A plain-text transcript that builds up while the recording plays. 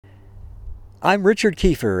I'm Richard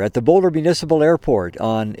Kiefer at the Boulder Municipal Airport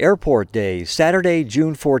on Airport Day, Saturday,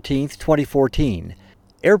 June 14th, 2014.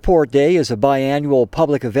 Airport Day is a biannual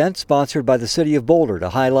public event sponsored by the City of Boulder to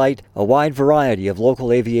highlight a wide variety of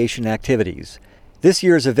local aviation activities. This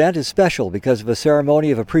year's event is special because of a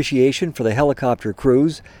ceremony of appreciation for the helicopter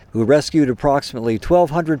crews who rescued approximately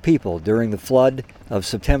 1,200 people during the flood of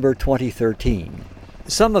September 2013.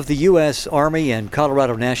 Some of the U.S. Army and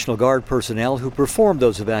Colorado National Guard personnel who performed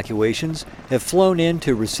those evacuations have flown in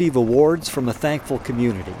to receive awards from a thankful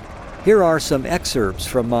community. Here are some excerpts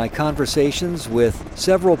from my conversations with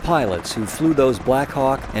several pilots who flew those Black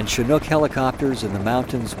Hawk and Chinook helicopters in the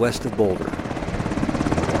mountains west of Boulder.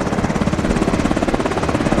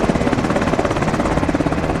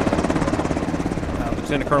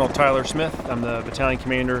 Lieutenant Colonel Tyler Smith. I'm the battalion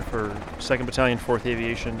commander for 2nd Battalion, 4th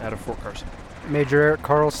Aviation out of Fort Carson. Major Eric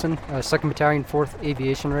Carlson, 2nd Battalion, 4th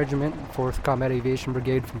Aviation Regiment, 4th Combat Aviation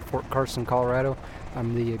Brigade from Fort Carson, Colorado.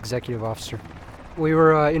 I'm the executive officer. We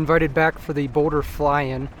were invited back for the Boulder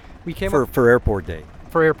fly-in. We came for Airport Day.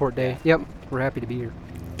 For Airport Day, yep. We're happy to be here.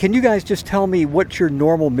 Can you guys just tell me what's your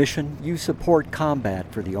normal mission? You support combat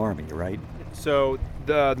for the Army, right? So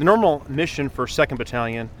the normal mission for 2nd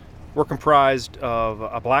Battalion, we're comprised of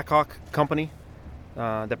a Black Hawk company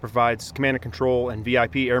that provides command and control and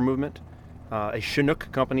VIP air movement, a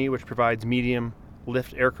Chinook company which provides medium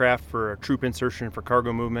lift aircraft for troop insertion for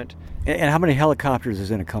cargo movement. And how many helicopters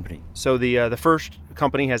is in a company? So the first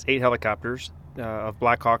company has 8 helicopters of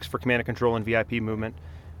Black Hawks for command and control and VIP movement.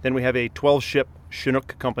 Then we have a 12-ship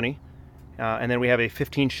Chinook company, and then we have a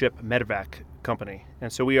 15-ship medevac company.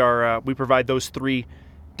 And so we provide those 3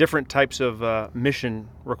 different types of mission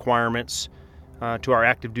requirements to our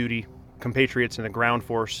active duty compatriots in the ground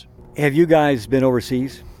force. Have you guys been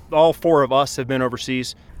overseas? All 4 of us have been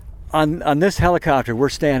overseas. On this helicopter, we're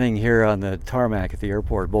standing here on the tarmac at the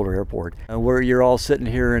airport, Boulder Airport, where you're all sitting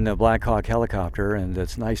here in the Black Hawk helicopter, and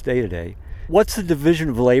it's a nice day today. What's the division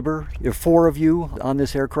of labor? There are 4 of you on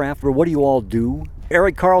this aircraft, or what do you all do?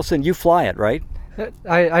 Eric Carlson, you fly it, right?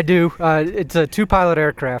 I do. It's a 2-pilot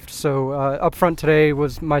aircraft, so up front today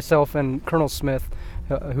was myself and Colonel Smith,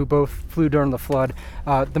 who both flew during the flood.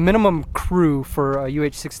 The minimum crew for a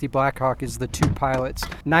UH-60 Black Hawk is the 2 pilots.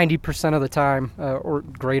 90% of the time, or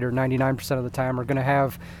greater, 99% of the time, are going to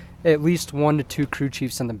have at least 1 to 2 crew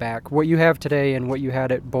chiefs in the back. What you have today and what you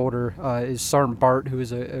had at Boulder is Sergeant Bart, who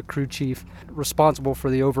is a crew chief responsible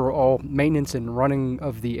for the overall maintenance and running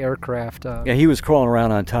of the aircraft. Yeah, he was crawling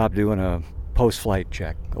around on top doing a post-flight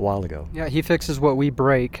check a while ago. Yeah, he fixes what we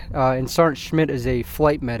break. And Sergeant Schmidt is a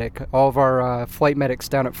flight medic. All of our flight medics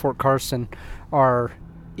down at Fort Carson are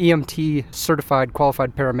EMT certified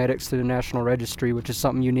qualified paramedics through the National Registry, which is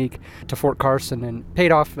something unique to Fort Carson and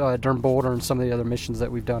paid off during Boulder and some of the other missions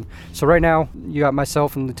that we've done. So right now, you got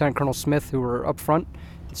myself and Lieutenant Colonel Smith, who are up front,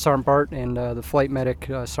 Sergeant Bart, and the flight medic,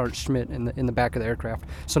 Sergeant Schmidt, in the back of the aircraft.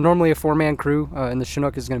 So normally a 4-man crew, and the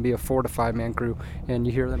Chinook is going to be a 4 to 5-man crew, and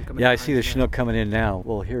you hear them coming in. Yeah, I see the Chinook coming in now.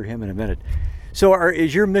 We'll hear him in a minute. So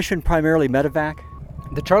is your mission primarily medevac?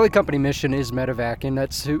 The Charlie Company mission is medevac, and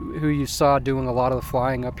that's who you saw doing a lot of the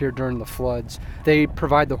flying up here during the floods. They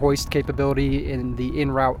provide the hoist capability and the en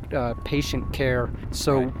route patient care.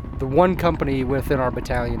 So right. The one company within our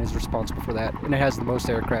battalion is responsible for that, and it has the most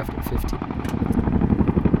aircraft at 50.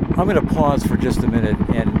 I'm going to pause for just a minute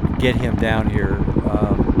and get him down here.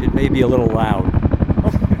 It may be a little loud.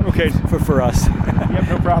 Okay. For us. Yep,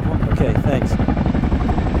 no problem. Okay, thanks.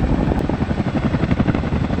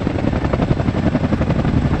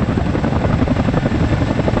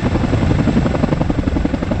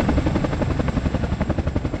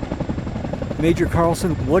 Major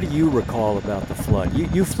Carlson, what do you recall about the flood?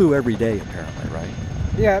 You flew every day, apparently, right?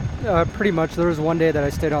 Yeah, pretty much. There was one day that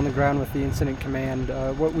I stayed on the ground with the incident command.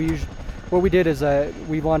 What we did is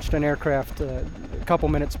we launched an aircraft a couple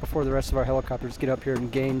minutes before the rest of our helicopters get up here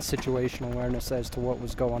and gain situational awareness as to what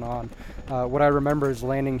was going on. What I remember is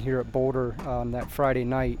landing here at Boulder that Friday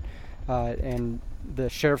night, and the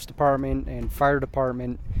Sheriff's Department and Fire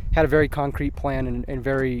Department had a very concrete plan and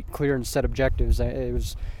very clear and set objectives. It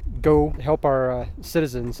was go help our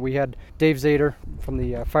citizens. We had Dave Zader from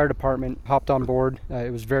the Fire Department hopped on board.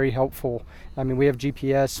 It was very helpful. I mean, we have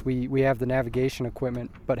GPS, we have the navigation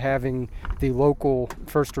equipment, but having the local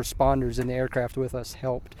first responders in the aircraft with us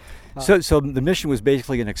helped. So the mission was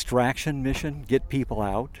basically an extraction mission, get people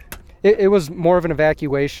out? It was more of an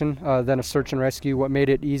evacuation than a search and rescue. What made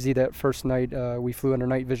it easy that first night, we flew under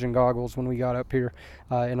night vision goggles when we got up here,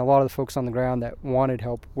 and a lot of the folks on the ground that wanted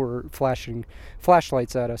help were flashing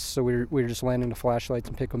flashlights at us. So we were just landing the flashlights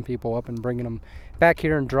and picking people up and bringing them back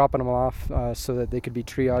here and dropping them off so that they could be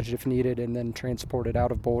triaged if needed and then transported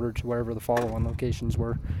out of Boulder to wherever the follow-on locations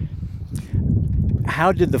were.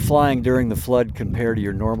 How did the flying during the flood compare to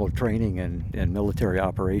your normal training and military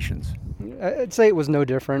operations? I'd say it was no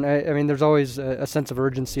different. I mean, there's always a sense of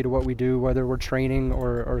urgency to what we do, whether we're training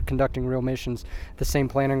or conducting real missions. The same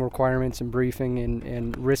planning requirements and briefing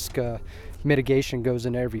and risk mitigation goes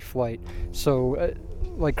into every flight. So,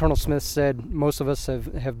 like Colonel Smith said, most of us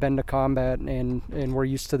have been to combat and we're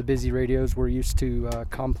used to the busy radios. We're used to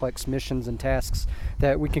complex missions and tasks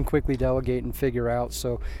that we can quickly delegate and figure out.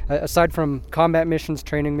 So aside from combat missions,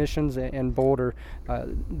 training missions, and Boulder,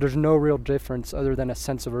 there's no real difference other than a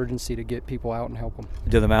sense of urgency to get people out and help them.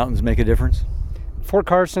 Do the mountains make a difference? Fort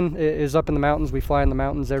Carson is up in the mountains. We fly in the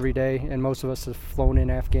mountains every day, and most of us have flown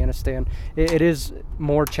in Afghanistan. It is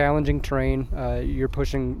more challenging terrain. You're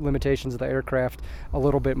pushing limitations of the aircraft a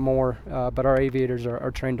little bit more, but our aviators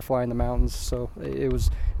are trained to fly in the mountains, so it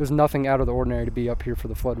was nothing out of the ordinary to be up here for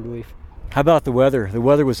the flood relief. How about the weather? The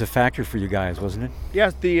weather was a factor for you guys, wasn't it?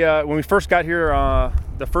 Yeah, when we first got here,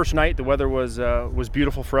 the first night, the weather was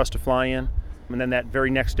beautiful for us to fly in. And then that very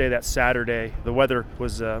next day, that Saturday, the weather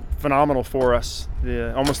was phenomenal for us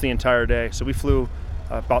almost the entire day. So we flew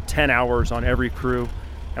about 10 hours on every crew,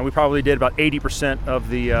 and we probably did about 80% of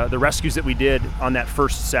the rescues that we did on that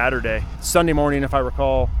first Saturday. Sunday morning, if I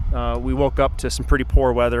recall, we woke up to some pretty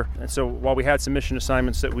poor weather. And so while we had some mission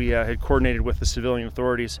assignments that we had coordinated with the civilian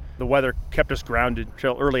authorities, the weather kept us grounded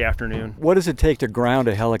till early afternoon. What does it take to ground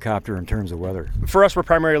a helicopter in terms of weather? For us, we're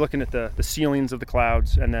primarily looking at the ceilings of the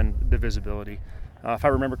clouds and then the visibility. If I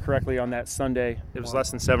remember correctly, on that Sunday, it was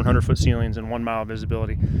less than 700-foot ceilings and 1 mile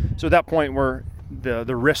visibility. So at that point, where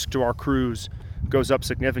the risk to our crews goes up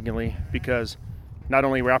significantly, because not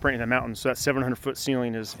only are we operating in the mountains, so that 700-foot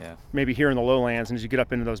ceiling is maybe here in the lowlands, and as you get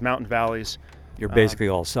up into those mountain valleys, you're basically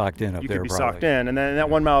all socked in up there. You could be probably socked in, and then that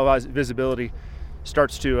 1 mile visibility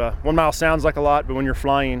starts to 1 mile sounds like a lot, but when you're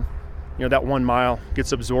flying, that 1 mile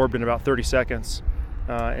gets absorbed in about 30 seconds,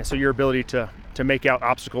 and so your ability to make out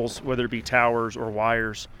obstacles, whether it be towers or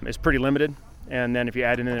wires, is pretty limited. And then if you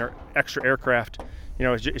add in there extra aircraft,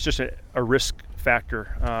 it's just a risk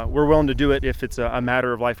factor. We're willing to do it if it's a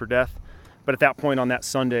matter of life or death. But at that point on that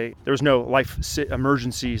Sunday, there was no life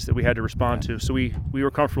emergencies that we had to respond to. So we were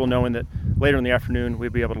comfortable knowing that later in the afternoon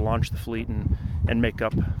we'd be able to launch the fleet and make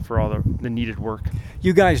up for all the needed work.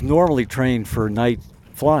 You guys normally train for night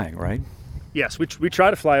flying, right? Yes, we try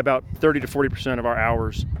to fly about 30 to 40% of our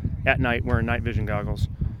hours at night wearing night vision goggles.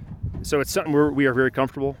 So it's something we are very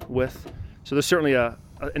comfortable with. So there's certainly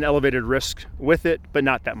an elevated risk with it, but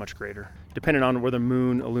not that much greater. Depending on where the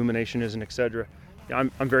moon illumination is and et cetera,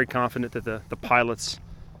 I'm very confident that the pilots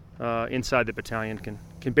inside the battalion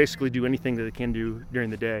can basically do anything that they can do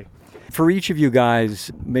during the day. For each of you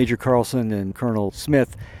guys, Major Carlson and Colonel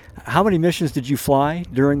Smith, how many missions did you fly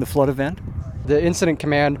during the flood event? The incident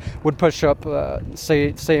command would push up,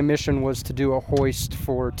 say a mission was to do a hoist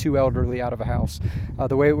for 2 elderly out of a house.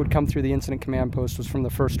 The way it would come through the incident command post was from the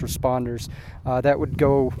first responders. That would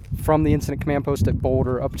go from the incident command post at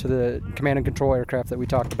Boulder up to the command and control aircraft that we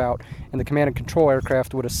talked about, and the command and control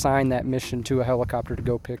aircraft would assign that mission to a helicopter to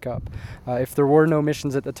go pick up. If there were no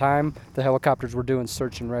missions at the time, the helicopters were doing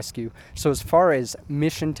search and rescue. So as far as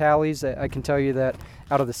mission tallies, I can tell you that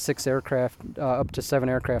out of the 6 aircraft, up to 7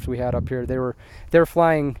 aircraft we had up here, they were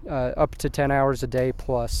flying up to 10 hours a day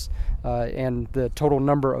plus, and the total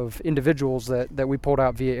number of individuals that we pulled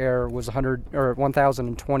out via air was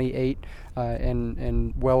 1,028,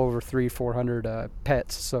 and well over 300-400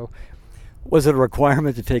 pets. So, was it a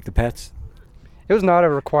requirement to take the pets? It was not a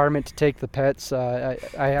requirement to take the pets.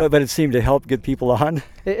 But it seemed to help get people on.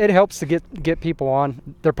 It helps to get people on.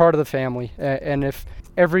 They're part of the family, and if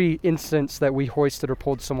every instance that we hoisted or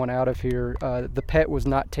pulled someone out of here, the pet was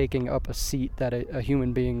not taking up a seat that a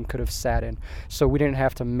human being could have sat in. So we didn't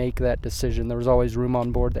have to make that decision. There was always room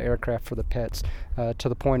on board the aircraft for the pets, to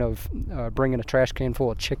the point of bringing a trash can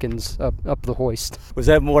full of chickens up the hoist. Was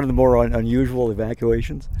that one of the more unusual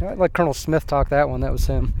evacuations? I'd let Colonel Smith talk that one. That was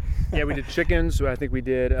him. Yeah, we did chickens. I think we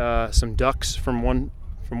did some ducks from one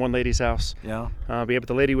lady's house. Yeah. But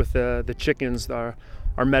the lady with the chickens, our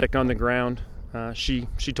medic on the ground, she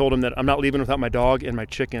told him that I'm not leaving without my dog and my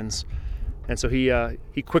chickens, and so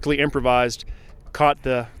he quickly improvised, caught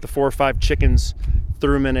the 4 or 5 chickens,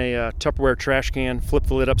 threw them in a Tupperware trash can, flipped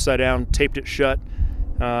the lid upside down, taped it shut,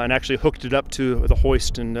 and actually hooked it up to the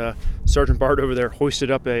hoist. And Sergeant Bart over there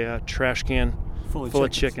hoisted up a trash can full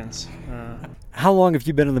of chickens. How long have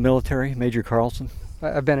you been in the military, Major Carlson?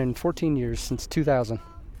 I've been in 14 years, since 2000.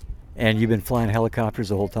 And you've been flying helicopters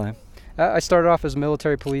the whole time? I started off as a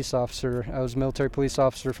military police officer. I was a military police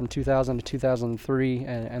officer from 2000 to 2003,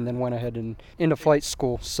 and then went ahead and into flight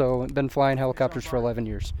school. So I've been flying helicopters for 11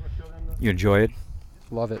 years. You enjoy it?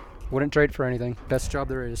 Love it. Wouldn't trade for anything. Best job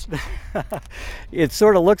there is. It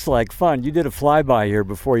sort of looks like fun. You did a flyby here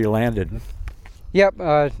before you landed. Yep.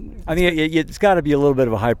 I mean, it's got to be a little bit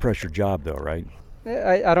of a high-pressure job, though, right?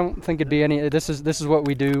 I don't think it'd be any. This is what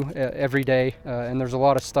we do every day, and there's a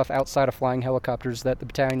lot of stuff outside of flying helicopters that the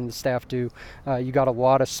battalion and the staff do. You got a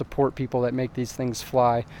lot of support people that make these things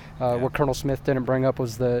fly. What Colonel Smith didn't bring up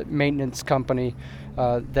was the maintenance company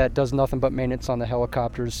that does nothing but maintenance on the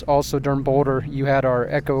helicopters. Also, during Boulder, you had our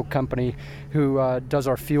Echo company who does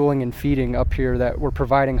our fueling and feeding up here, that we're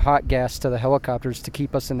providing hot gas to the helicopters to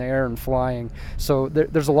keep us in the air and flying. So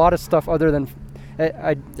there's a lot of stuff other than.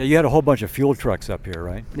 You had a whole bunch of fuel trucks up here,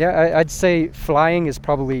 right? Yeah, I'd say flying is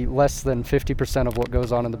probably less than 50% of what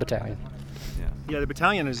goes on in the battalion. Yeah, the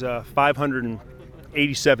battalion is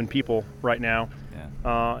 587 people right now,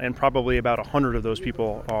 and probably about 100 of those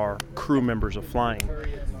people are crew members of flying.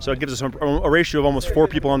 So it gives us a ratio of almost 4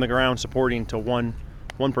 people on the ground supporting to one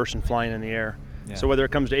person flying in the air. Yeah. So whether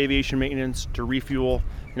it comes to aviation maintenance, to refuel,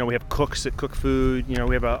 we have cooks that cook food.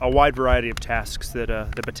 We have a wide variety of tasks that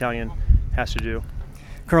the battalion has to do.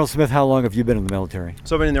 Colonel Smith, how long have you been in the military?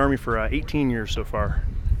 So I've been in the Army for 18 years so far.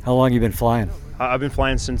 How long have you been flying? I've been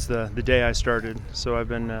flying since the day I started, so I've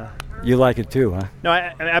been... You like it too, huh? No,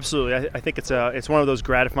 absolutely. I think it's one of those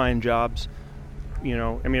gratifying jobs.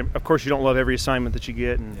 Of course you don't love every assignment that you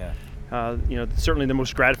get, and certainly the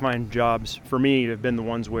most gratifying jobs for me have been the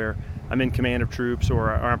ones where I'm in command of troops,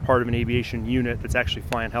 or I'm part of an aviation unit that's actually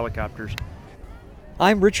flying helicopters.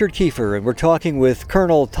 I'm Richard Kiefer, and we're talking with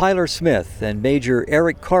Colonel Tyler Smith and Major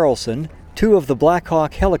Eric Carlson, 2 of the Black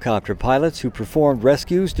Hawk helicopter pilots who performed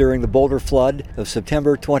rescues during the Boulder flood of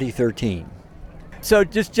September 2013. So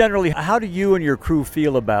just generally, how do you and your crew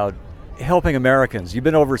feel about helping Americans? You've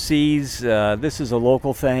been overseas. This is a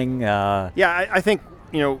local thing. I think,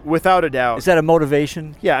 without a doubt. Is that a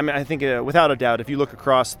motivation? Yeah, I think without a doubt, if you look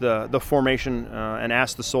across the formation and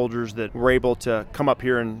ask the soldiers that were able to come up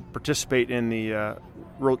here and participate in the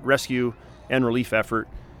rescue and relief effort,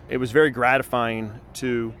 it was very gratifying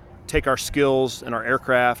to take our skills and our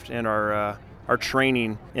aircraft and our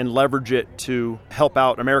training and leverage it to help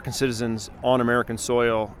out American citizens on American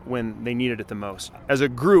soil when they needed it the most. As a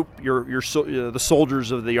group, the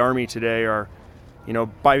soldiers of the Army today are,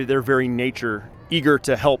 by their very nature, eager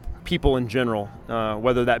to help people in general,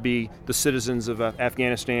 whether that be the citizens of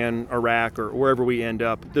Afghanistan, Iraq, or wherever we end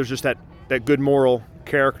up. There's just that good moral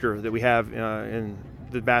character that we have in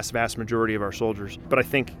the vast majority of our soldiers. But I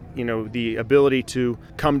think, the ability to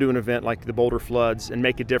come to an event like the Boulder floods and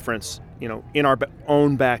make a difference, in our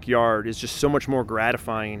own backyard is just so much more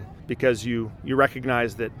gratifying, because you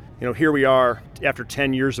recognize that, here we are after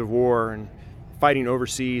 10 years of war and fighting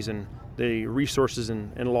overseas, and the resources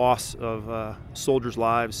and loss of soldiers'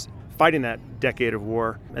 lives fighting that decade of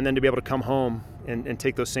war, and then to be able to come home and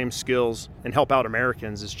take those same skills and help out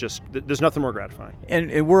Americans is just, there's nothing more gratifying.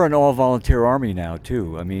 And we're an all-volunteer Army now,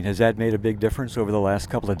 too. Has that made a big difference over the last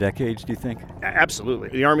couple of decades, do you think? Absolutely.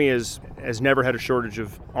 The Army has never had a shortage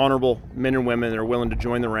of honorable men and women that are willing to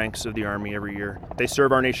join the ranks of the Army every year. They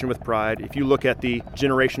serve our nation with pride. If you look at the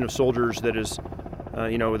generation of soldiers that is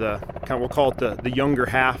we'll call it the younger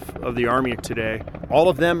half of the Army today, all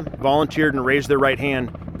of them volunteered and raised their right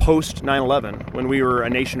hand post 9/11 when we were a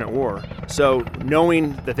nation at war. So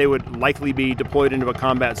knowing that they would likely be deployed into a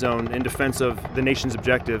combat zone in defense of the nation's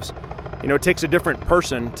objectives, it takes a different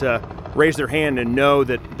person to raise their hand and know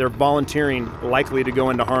that they're volunteering likely to go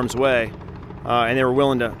into harm's way, and they were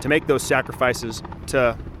willing to make those sacrifices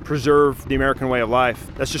to preserve the American way of life.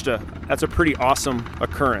 That's a pretty awesome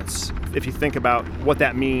occurrence if you think about what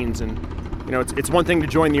that means. And it's one thing to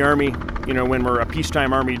join the Army, when we're a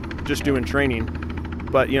peacetime Army just doing training,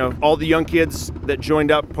 but all the young kids that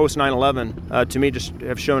joined up post 9/11 to me just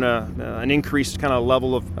have shown an increased kind of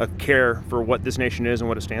level of care for what this nation is and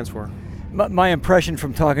what it stands for. My impression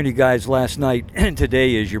from talking to you guys last night and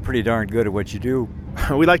today is you're pretty darn good at what you do.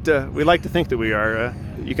 We like to think that we are.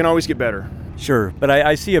 You can always get better. Sure, but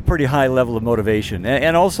I see a pretty high level of motivation,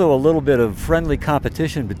 and also a little bit of friendly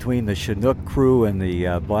competition between the Chinook crew and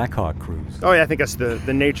the Black Hawk crews. Oh yeah, I think that's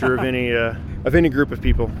the nature of any group of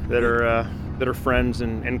people that are friends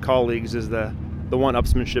and colleagues. Is the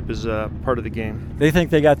one-upsmanship is part of the game. They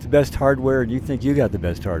think they got the best hardware, and you think you got the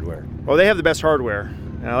best hardware. Well, they have the best hardware.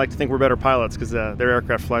 And I like to think we're better pilots because their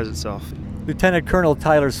aircraft flies itself. Lieutenant Colonel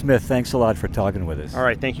Tyler Smith, thanks a lot for talking with us. All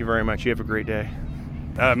right, thank you very much. You have a great day.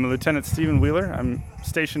 I'm Lieutenant Stephen Wheeler. I'm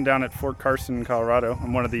stationed down at Fort Carson, Colorado.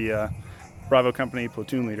 I'm one of the Bravo Company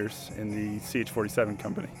platoon leaders in the CH-47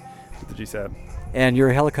 company with the GSAB. And you're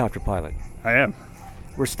a helicopter pilot. I am.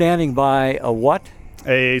 We're standing by a what?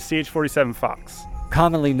 A CH-47 Fox.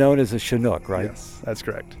 Commonly known as a Chinook, right? Yes, that's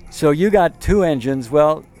correct. So you got two engines.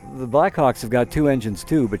 Well, the Blackhawks have got two engines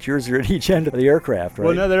too, but yours are at each end of the aircraft, right?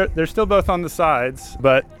 Well, no, they're still both on the sides,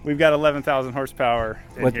 but we've got 11,000 horsepower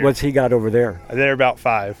in here. What's he got over there? They're about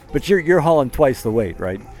 5. But you're hauling twice the weight,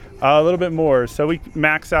 right? A little bit more. So we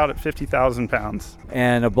max out at 50,000 pounds.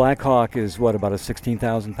 And a Blackhawk is what, about a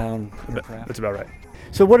 16,000 pound aircraft? That's about right.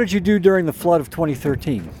 So what did you do during the flood of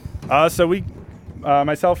 2013? So we,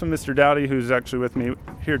 myself and Mr. Dowdy, who's actually with me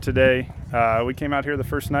here today, we came out here the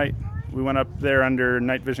first night. We went up there under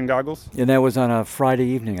night vision goggles. And that was on a Friday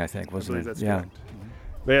evening, I think, wasn't it? That's correct.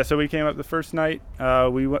 But yeah, so we came up the first night.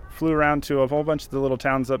 We flew around to a whole bunch of the little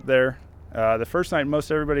towns up there. The first night,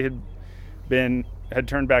 most everybody had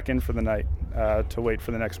turned back in for the night to wait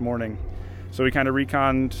for the next morning. So we kind of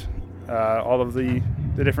reconned all of the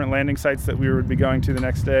different landing sites that we would be going to the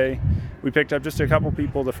next day. We picked up just a couple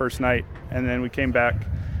people the first night, and then we came back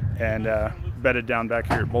and bedded down back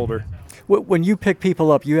here at Boulder. When you pick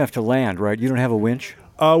people up, you have to land, right? You don't have a winch?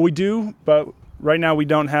 We do, but right now we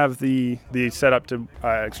don't have the setup to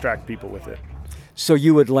extract people with it. So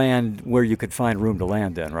you would land where you could find room to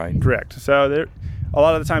land then, right? Correct. So a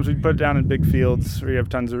lot of the times we put it down in big fields where you have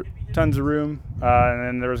tons of room, and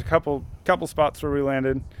then there was a couple spots where we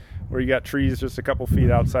landed where you got trees just a couple feet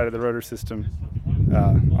outside of the rotor system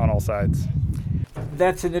on all sides.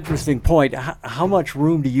 That's an interesting point. How much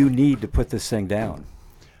room do you need to put this thing down?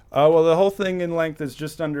 Well, the whole thing in length is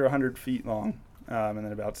just under 100 feet long, and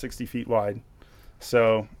then about 60 feet wide.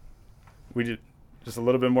 So we did just a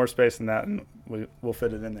little bit more space than that, and we'll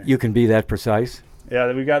fit it in there. You can be that precise?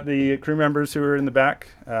 Yeah, we got the crew members who are in the back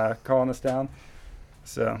calling us down.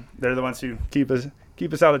 So they're the ones who keep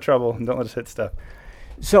us out of trouble and don't let us hit stuff.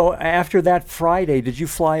 So after that Friday, did you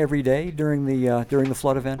fly every day during the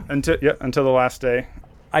flood event? Until the last day.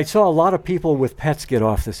 I saw a lot of people with pets get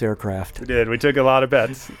off this aircraft. We did. We took a lot of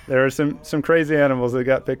bets. There were some crazy animals that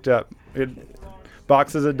got picked up. We had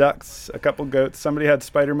boxes of ducks, a couple goats. Somebody had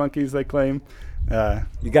spider monkeys, they claim.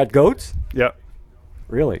 You got goats? Yep.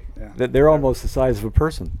 Really? Yeah. They're almost the size of a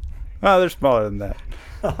person. Well, they're smaller than that.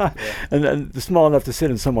 Yeah. and they're small enough to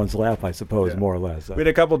sit in someone's lap, I suppose, more or less. We had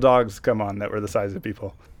a couple dogs come on that were the size of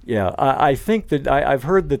people. Yeah, I think that I've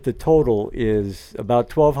heard that the total is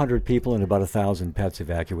about 1,200 people and about 1,000 pets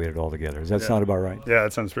evacuated altogether. Does that sound about right? Yeah,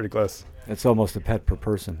 that sounds pretty close. It's almost a pet per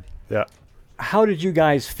person. Yeah. How did you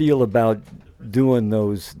guys feel about doing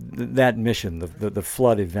that mission, the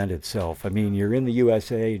flood event itself? I mean, you're in the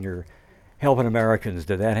USA and you're helping Americans.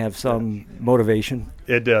 Did that have some motivation?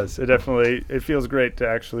 It does. It feels great to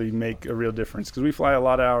actually make a real difference because we fly a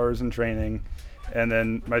lot of hours in training, and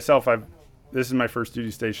then myself, this is my first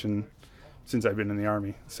duty station since I've been in the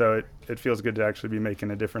Army, so it feels good to actually be making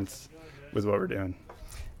a difference with what we're doing.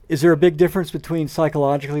 Is there a big difference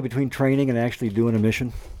psychologically between training and actually doing a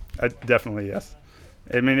mission? Definitely, yes.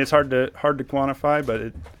 I mean, it's hard to quantify,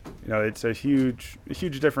 but it's a huge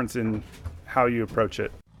difference in how you approach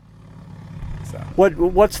it. So.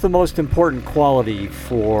 What's the most important quality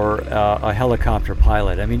for a helicopter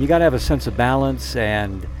pilot? I mean, you got to have a sense of balance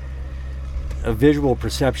and a visual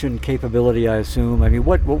perception capability, I assume. I mean,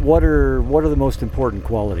 what are the most important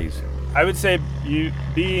qualities? I would say you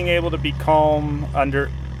being able to be calm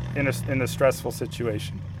in a stressful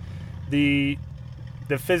situation. The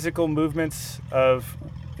physical movements of,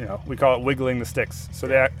 we call it wiggling the sticks. So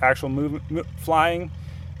the actual movement, flying,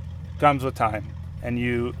 comes with time, and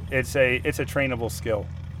it's a trainable skill.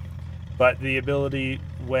 But the ability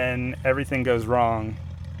when everything goes wrong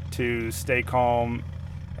to stay calm,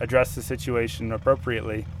 address the situation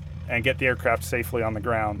appropriately, and get the aircraft safely on the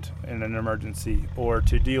ground in an emergency, or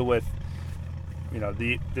to deal with,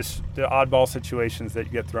 the oddball situations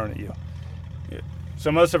that get thrown at you.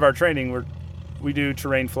 So most of our training, we do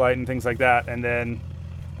terrain flight and things like that, and then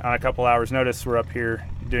on a couple hours' notice, we're up here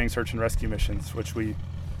doing search and rescue missions, which we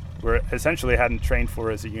essentially hadn't trained for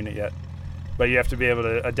as a unit yet. But you have to be able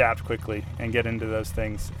to adapt quickly and get into those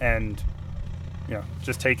things, and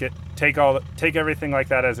just take everything like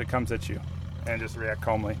that as it comes at you, and just react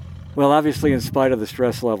calmly. Well, obviously, in spite of the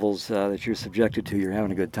stress levels that you're subjected to, you're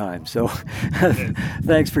having a good time. So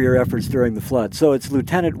thanks for your efforts during the flood. So it's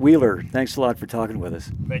Lieutenant Wheeler. Thanks a lot for talking with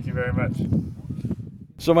us. Thank you very much.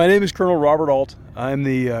 So my name is Colonel Robert Alt. I'm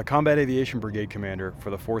the Combat Aviation Brigade Commander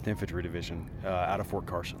for the 4th Infantry Division out of Fort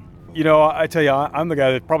Carson. You know, I tell you, I'm the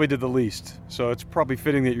guy that probably did the least, so it's probably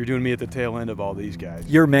fitting that you're doing me at the tail end of all these guys.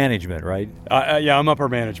 Your management, right? Yeah, I'm upper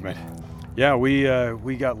management. Yeah, we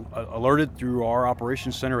got alerted through our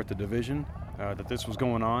operations center at the division that this was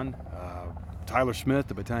going on. Tyler Smith,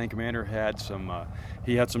 the battalion commander, had some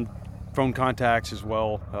phone contacts as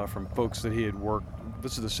well from folks that he had worked.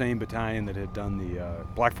 This is the same battalion that had done the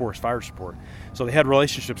Black Forest fire support. So they had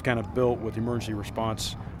relationships kind of built with emergency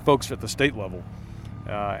response folks at the state level.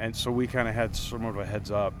 And so we kind of had somewhat of a heads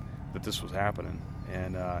up that this was happening.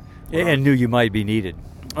 And knew you might be needed.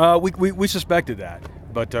 We suspected that,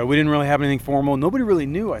 but we didn't really have anything formal. Nobody really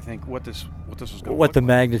knew, I think, what this was going to What the like.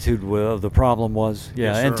 magnitude of the problem was.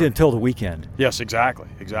 Yeah, Yes, sir. until the weekend. Yes, exactly.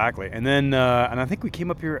 And then, and I think we came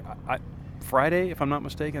up here Friday, if I'm not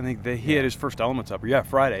mistaken. I think he had his first elements up here. Yeah,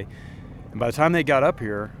 Friday. And by the time they got up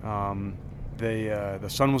here, the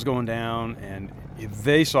sun was going down, and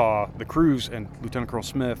they saw, the crews and Lieutenant Colonel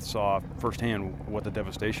Smith saw firsthand what the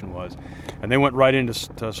devastation was, and they went right into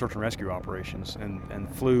search and rescue operations and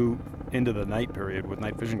flew into the night period with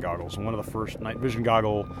night vision goggles. And one of the first night vision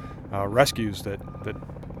goggle rescues that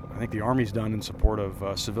I think the Army's done in support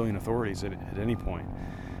of civilian authorities at any point.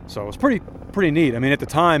 So it was pretty neat. I mean, at the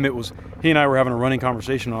time, it was he and I were having a running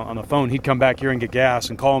conversation on the phone. He'd come back here and get gas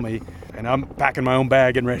and call me, and I'm packing my own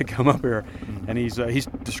bag and ready to come up here. And he's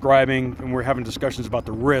describing, and we're having discussions about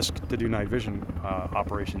the risk to do night vision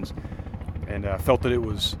operations, and felt that it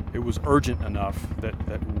was urgent enough that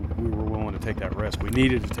we were willing to take that risk. We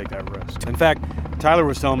needed to take that risk. In fact, Tyler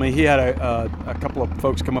was telling me he had a couple of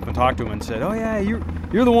folks come up and talk to him and said, "Oh yeah,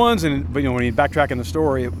 you're the ones." And when he backtracking the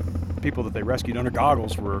story, people that they rescued under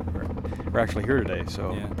goggles were actually here today.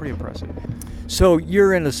 So pretty impressive. So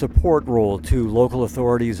you're in a support role to local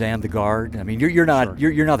authorities and the Guard. I mean, you're not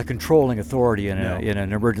the controlling authority in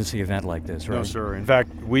an emergency event like this, right? No, sir. In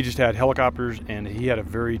fact, we just had helicopters, and he had a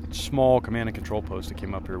very small command and control post that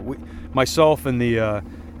came up here. Myself and the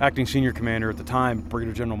acting senior commander at the time,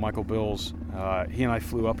 Brigadier General Michael Bills, he and I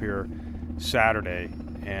flew up here Saturday,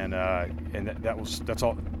 and that's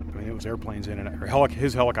all. I mean, it was airplanes in and out, or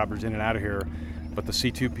his helicopters in and out of here. But the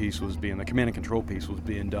C2 piece the command and control piece was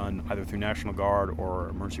being done either through National Guard or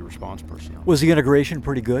emergency response personnel. Was the integration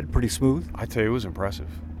pretty good, pretty smooth? I tell you, it was impressive.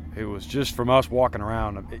 It was just from us walking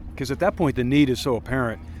around, because at that point the need is so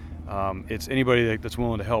apparent. It's anybody that's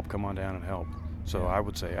willing to help, come on down and help. So I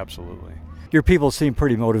would say absolutely. Your people seem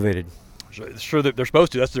pretty motivated. Sure, that they're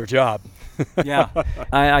supposed to. That's their job. Yeah,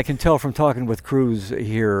 I can tell from talking with crews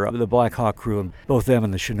here, the Black Hawk crew, and both them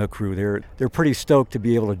and the Chinook crew, they're pretty stoked to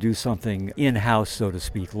be able to do something in-house, so to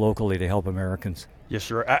speak, locally to help Americans. Yes,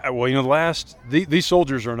 sir. Well, these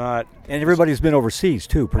soldiers are not... And everybody's been overseas,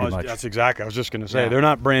 too, pretty much. That's exactly. I was just going to say, they're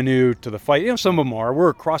not brand new to the fight. Some of them are.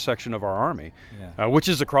 We're a cross-section of our Army, which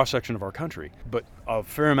is a cross-section of our country. But a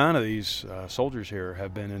fair amount of these soldiers here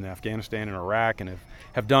have been in Afghanistan and Iraq and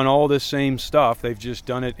have done all this same stuff. They've just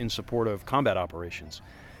done it in support of combat operations.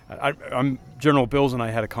 General Bills and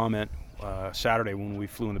I had a comment Saturday when we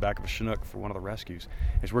flew in the back of a Chinook for one of the rescues.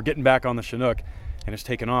 As we're getting back on the Chinook, and it's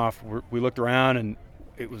taken off, we looked around, and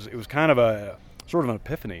it was kind of a sort of an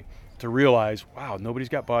epiphany to realize, wow, nobody's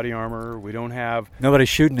got body armor. We don't have... Nobody's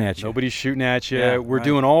shooting at you. Nobody's shooting at you. Yeah, we're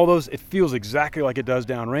doing all those. It feels exactly like it does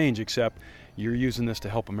downrange, except you're using this to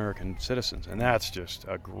help American citizens, and that's just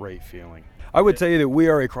a great feeling. I would tell you that we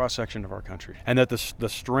are a cross-section of our country, and that the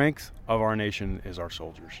strength of our nation is our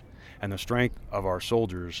soldiers, and the strength of our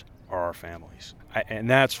soldiers are our families. And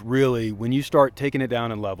that's really, when you start taking it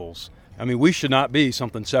down in levels... I mean, we should not be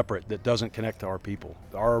something separate that doesn't connect to our people.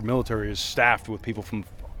 Our military is staffed with people from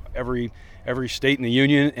every state in the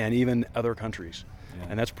Union and even other countries. Yeah.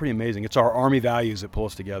 And that's pretty amazing. It's our Army values that pull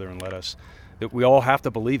us together and that we all have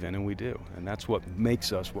to believe in, and we do. And that's what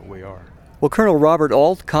makes us what we are. Well, Colonel Robert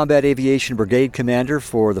Alt, Combat Aviation Brigade Commander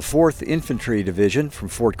for the 4th Infantry Division from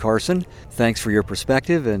Fort Carson, thanks for your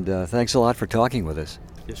perspective, and thanks a lot for talking with us.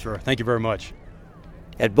 Yes, sir. Thank you very much.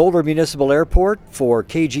 At Boulder Municipal Airport, for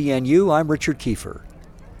KGNU, I'm Richard Kiefer.